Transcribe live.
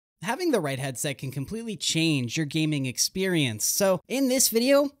Having the right headset can completely change your gaming experience. So in this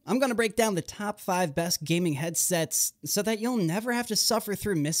video, I'm going to break down the top 5 best gaming headsets so that you'll never have to suffer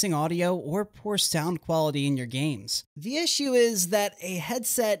through missing audio or poor sound quality in your games. The issue is that a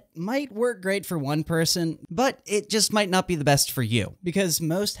headset might work great for one person, but it just might not be the best for you, because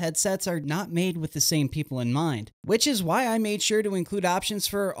most headsets are not made with the same people in mind, which is why I made sure to include options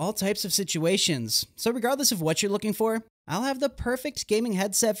for all types of situations. So regardless of what you're looking for, I'll have the perfect gaming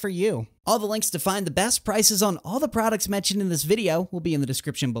headset for you. All the links to find the best prices on all the products mentioned in this video will be in the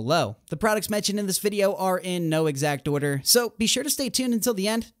description below. The products mentioned in this video are in no exact order, so be sure to stay tuned until the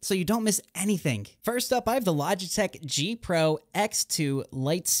end so you don't miss anything. First up, I have the Logitech G PRO X2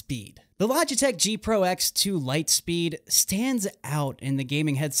 Lightspeed. The Logitech G PRO X2 Lightspeed stands out in the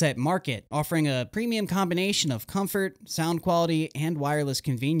gaming headset market, offering a premium combination of comfort, sound quality, and wireless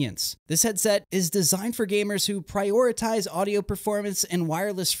convenience. This headset is designed for gamers who prioritize audio performance and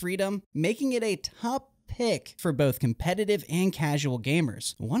wireless freedom, making it a top pick for both competitive and casual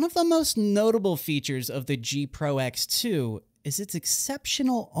gamers. One of the most notable features of the G PRO X2 is its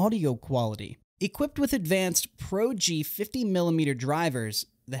exceptional audio quality. Equipped with advanced Pro G 50mm drivers,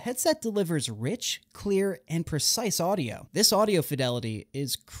 the headset delivers rich, clear, and precise audio. This audio fidelity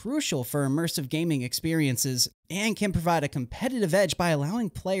is crucial for immersive gaming experiences and can provide a competitive edge by allowing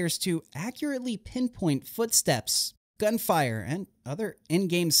players to accurately pinpoint footsteps, gunfire, and other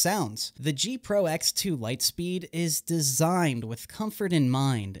in-game sounds. The G PRO X2 Lightspeed is designed with comfort in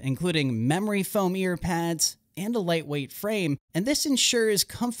mind, including memory foam ear pads and a lightweight frame, and this ensures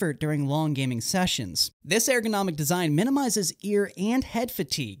comfort during long gaming sessions. This ergonomic design minimizes ear and head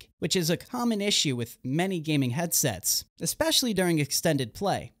fatigue, which is a common issue with many gaming headsets, especially during extended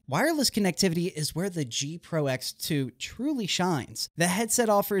play. Wireless connectivity is where the G PRO X2 truly shines. The headset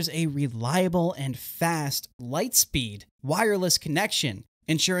offers a reliable and fast Lightspeed wireless connection,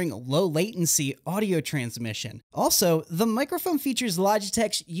 ensuring low latency audio transmission. Also, the microphone features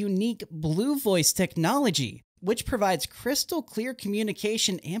Logitech's unique Blue Voice technology, which provides crystal clear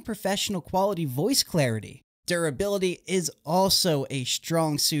communication and professional quality voice clarity. Durability is also a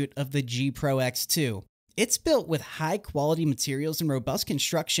strong suit of the G PRO X2. It's built with high quality materials and robust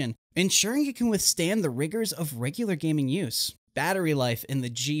construction, ensuring it can withstand the rigors of regular gaming use. Battery life in the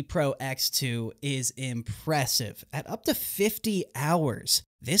G PRO X2 is impressive at up to 50 hours.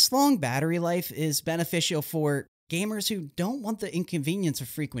 This long battery life is beneficial for gamers who don't want the inconvenience of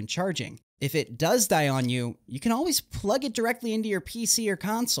frequent charging. If it does die on you, you can always plug it directly into your PC or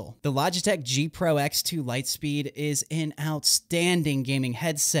console. The Logitech G PRO X2 Lightspeed is an outstanding gaming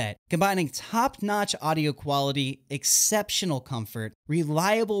headset, combining top-notch audio quality, exceptional comfort,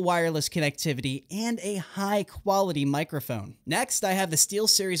 reliable wireless connectivity, and a high-quality microphone. Next, I have the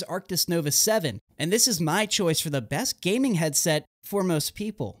SteelSeries Arctis Nova 7, and this is my choice for the best gaming headset for most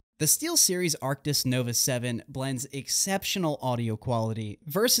people. The SteelSeries Arctis Nova 7 blends exceptional audio quality,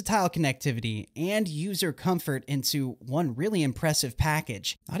 versatile connectivity, and user comfort into one really impressive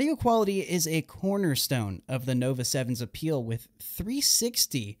package. Audio quality is a cornerstone of the Nova 7's appeal with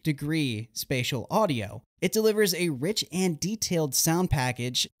 360-degree spatial audio. It delivers a rich and detailed sound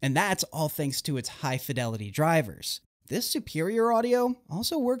package, and that's all thanks to its high-fidelity drivers. This superior audio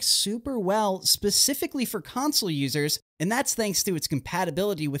also works super well specifically for console users, and that's thanks to its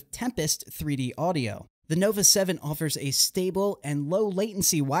compatibility with Tempest 3D audio. The Nova 7 offers a stable and low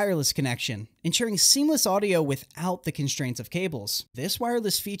latency wireless connection, ensuring seamless audio without the constraints of cables. This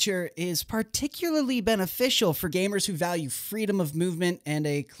wireless feature is particularly beneficial for gamers who value freedom of movement and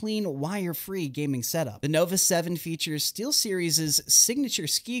a clean, wire-free gaming setup. The Nova 7 features SteelSeries' signature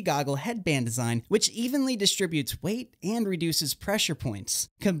ski goggle headband design, which evenly distributes weight and reduces pressure points.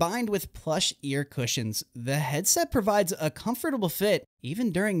 Combined with plush ear cushions, the headset provides a comfortable fit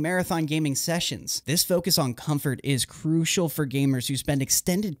even during marathon gaming sessions. This focus on comfort is crucial for gamers who spend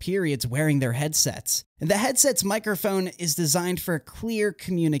extended periods wearing their headsets. The headset's microphone is designed for clear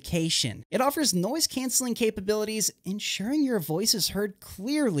communication. It offers noise-canceling capabilities, ensuring your voice is heard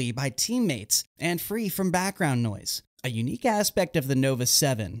clearly by teammates and free from background noise. A unique aspect of the Nova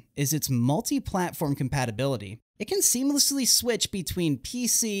 7 is its multi-platform compatibility. It can seamlessly switch between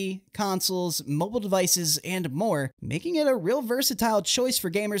PC, consoles, mobile devices, and more, making it a real versatile choice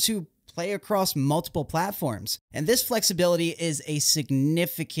for gamers who play across multiple platforms. And this flexibility is a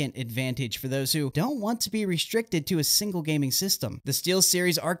significant advantage for those who don't want to be restricted to a single gaming system. The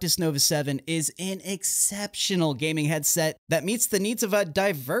SteelSeries Arctis Nova 7 is an exceptional gaming headset that meets the needs of a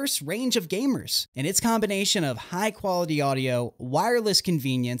diverse range of gamers. And its combination of high-quality audio, wireless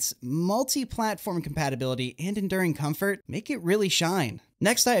convenience, multi-platform compatibility, and enduring comfort make it really shine.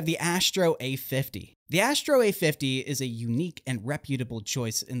 Next, I have the Astro A50. The Astro A50 is a unique and reputable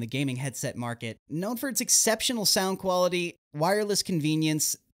choice in the gaming headset market, known for its exceptional sound quality, wireless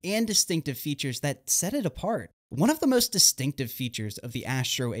convenience, and distinctive features that set it apart. One of the most distinctive features of the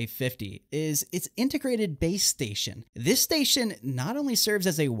Astro A50 is its integrated base station. This station not only serves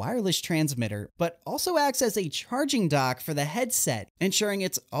as a wireless transmitter, but also acts as a charging dock for the headset, ensuring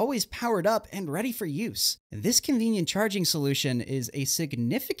it's always powered up and ready for use. This convenient charging solution is a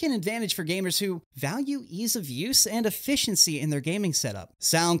significant advantage for gamers who value ease of use and efficiency in their gaming setup.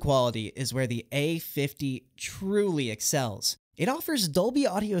 Sound quality is where the A50 truly excels. It offers Dolby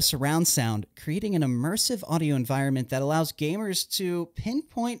Audio surround sound, creating an immersive audio environment that allows gamers to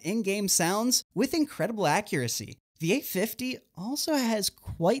pinpoint in-game sounds with incredible accuracy. The A50 also has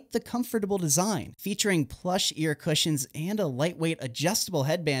quite the comfortable design, featuring plush ear cushions and a lightweight adjustable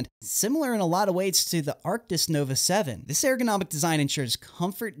headband, similar in a lot of ways to the Arctis Nova 7. This ergonomic design ensures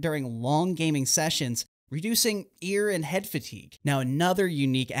comfort during long gaming sessions, reducing ear and head fatigue. Now, another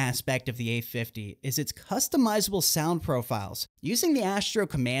unique aspect of the A50 is its customizable sound profiles. Using the Astro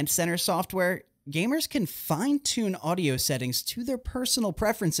Command Center software, gamers can fine-tune audio settings to their personal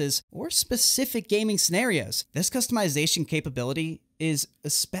preferences or specific gaming scenarios. This customization capability is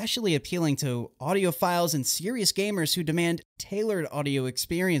especially appealing to audiophiles and serious gamers who demand tailored audio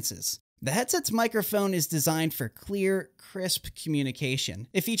experiences. The headset's microphone is designed for clear, crisp communication.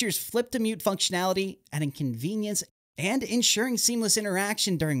 It features flip-to-mute functionality, adding convenience and ensuring seamless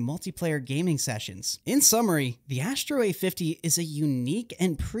interaction during multiplayer gaming sessions. In summary, the Astro A50 is a unique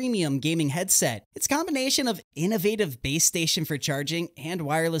and premium gaming headset. Its combination of innovative base station for charging and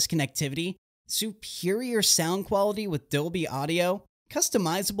wireless connectivity, superior sound quality with Dolby Audio,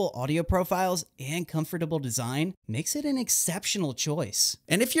 customizable audio profiles, and comfortable design makes it an exceptional choice.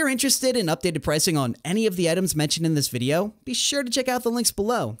 And if you're interested in updated pricing on any of the items mentioned in this video, be sure to check out the links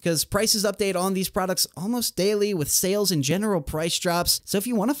below, because prices update on these products almost daily with sales and general price drops. So if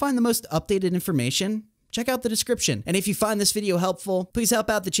you want to find the most updated information, check out the description. And if you find this video helpful, please help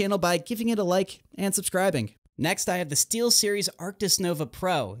out the channel by giving it a like and subscribing. Next, I have the SteelSeries Arctis Nova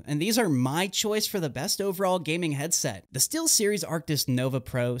Pro, and these are my choice for the best overall gaming headset. The SteelSeries Arctis Nova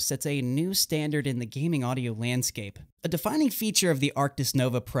Pro sets a new standard in the gaming audio landscape. A defining feature of the Arctis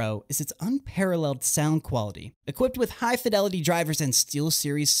Nova Pro is its unparalleled sound quality. Equipped with high-fidelity drivers and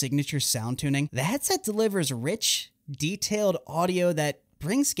SteelSeries signature sound tuning, the headset delivers rich, detailed audio that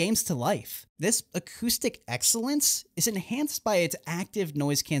brings games to life. This acoustic excellence is enhanced by its active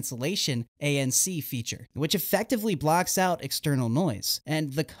noise cancellation ANC feature, which effectively blocks out external noise.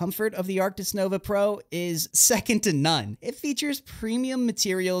 And the comfort of the Arctis Nova Pro is second to none. It features premium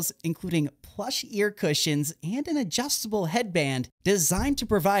materials, including plush ear cushions and an adjustable headband designed to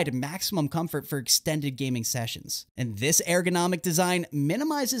provide maximum comfort for extended gaming sessions. And this ergonomic design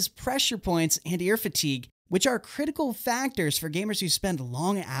minimizes pressure points and ear fatigue, which are critical factors for gamers who spend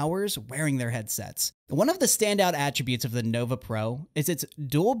long hours wearing their headsets. One of the standout attributes of the Nova Pro is its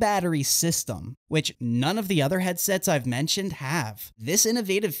dual battery system, which none of the other headsets I've mentioned have. This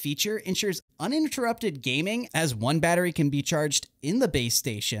innovative feature ensures uninterrupted gaming, as one battery can be charged in the base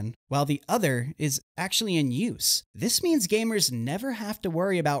station, while the other is actually in use. This means gamers never have to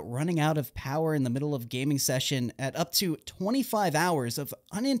worry about running out of power in the middle of gaming session at up to 25 hours of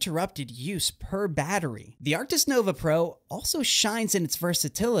uninterrupted use per battery. The Arctis Nova Pro also shines in its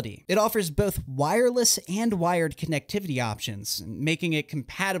versatility. It offers both wireless and wired connectivity options, making it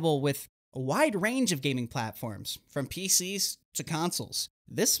compatible with a wide range of gaming platforms, from PCs to consoles.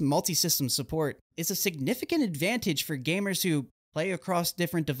 This multi-system support is a significant advantage for gamers who play across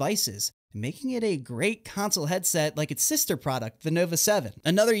different devices, making it a great console headset like its sister product, the Nova 7.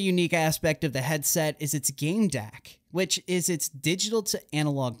 Another unique aspect of the headset is its Game DAC, which is its digital to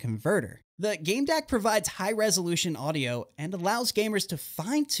analog converter. The Game DAC provides high-resolution audio and allows gamers to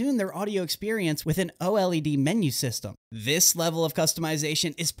fine-tune their audio experience with an OLED menu system. This level of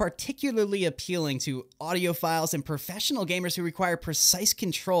customization is particularly appealing to audiophiles and professional gamers who require precise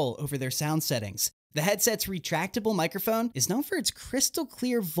control over their sound settings. The headset's retractable microphone is known for its crystal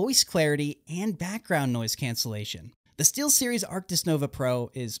clear voice clarity and background noise cancellation. The SteelSeries Arctis Nova Pro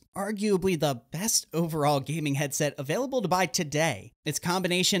is arguably the best overall gaming headset available to buy today. Its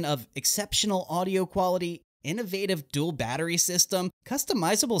combination of exceptional audio quality, innovative dual battery system,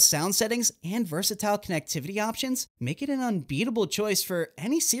 customizable sound settings, and versatile connectivity options make it an unbeatable choice for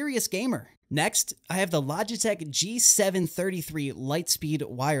any serious gamer. Next, I have the Logitech G733 Lightspeed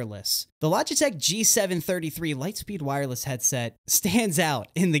Wireless. The Logitech G733 Lightspeed Wireless headset stands out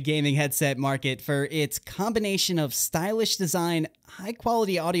in the gaming headset market for its combination of stylish design,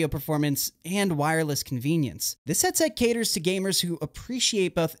 high-quality audio performance, and wireless convenience. This headset caters to gamers who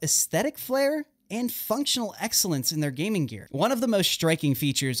appreciate both aesthetic flair and functional excellence in their gaming gear. One of the most striking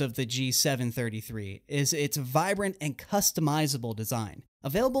features of the G733 is its vibrant and customizable design.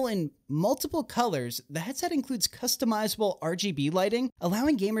 Available in multiple colors, the headset includes customizable RGB lighting,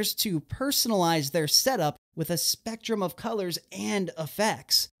 allowing gamers to personalize their setup with a spectrum of colors and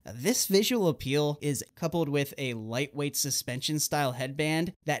effects. This visual appeal is coupled with a lightweight suspension-style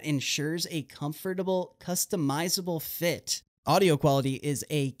headband that ensures a comfortable, customizable fit. Audio quality is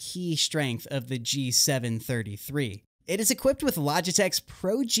a key strength of the G733. It is equipped with Logitech's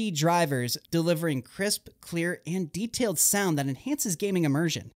Pro G drivers, delivering crisp, clear, and detailed sound that enhances gaming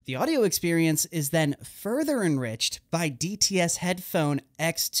immersion. The audio experience is then further enriched by DTS Headphone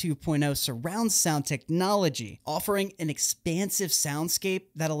X 2.0 surround sound technology, offering an expansive soundscape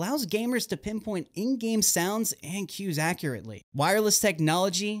that allows gamers to pinpoint in-game sounds and cues accurately. Wireless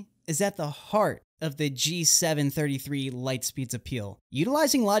technology is at the heart of the G733 Lightspeed's appeal.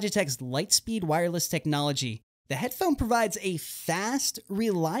 Utilizing Logitech's LIGHTSPEED wireless technology, the headphone provides a fast,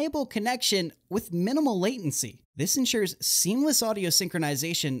 reliable connection with minimal latency. This ensures seamless audio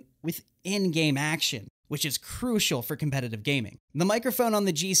synchronization with in-game action, which is crucial for competitive gaming. The microphone on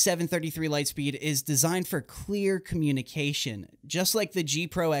the G733 Lightspeed is designed for clear communication. Just like the G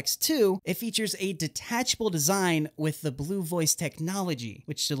PRO X2, it features a detachable design with the Blue Voice technology,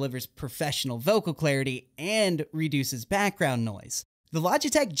 which delivers professional vocal clarity and reduces background noise. The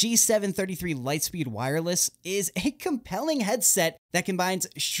Logitech G733 Lightspeed Wireless is a compelling headset that combines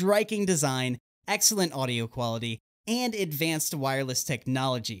striking design, excellent audio quality, and advanced wireless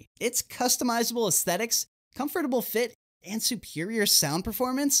technology. Its customizable aesthetics, comfortable fit, and superior sound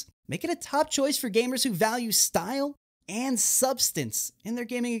performance make it a top choice for gamers who value style and substance in their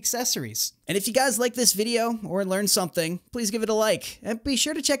gaming accessories. And if you guys like this video or learned something, please give it a like. And be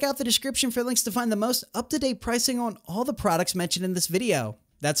sure to check out the description for links to find the most up-to-date pricing on all the products mentioned in this video.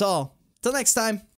 That's all. Till next time.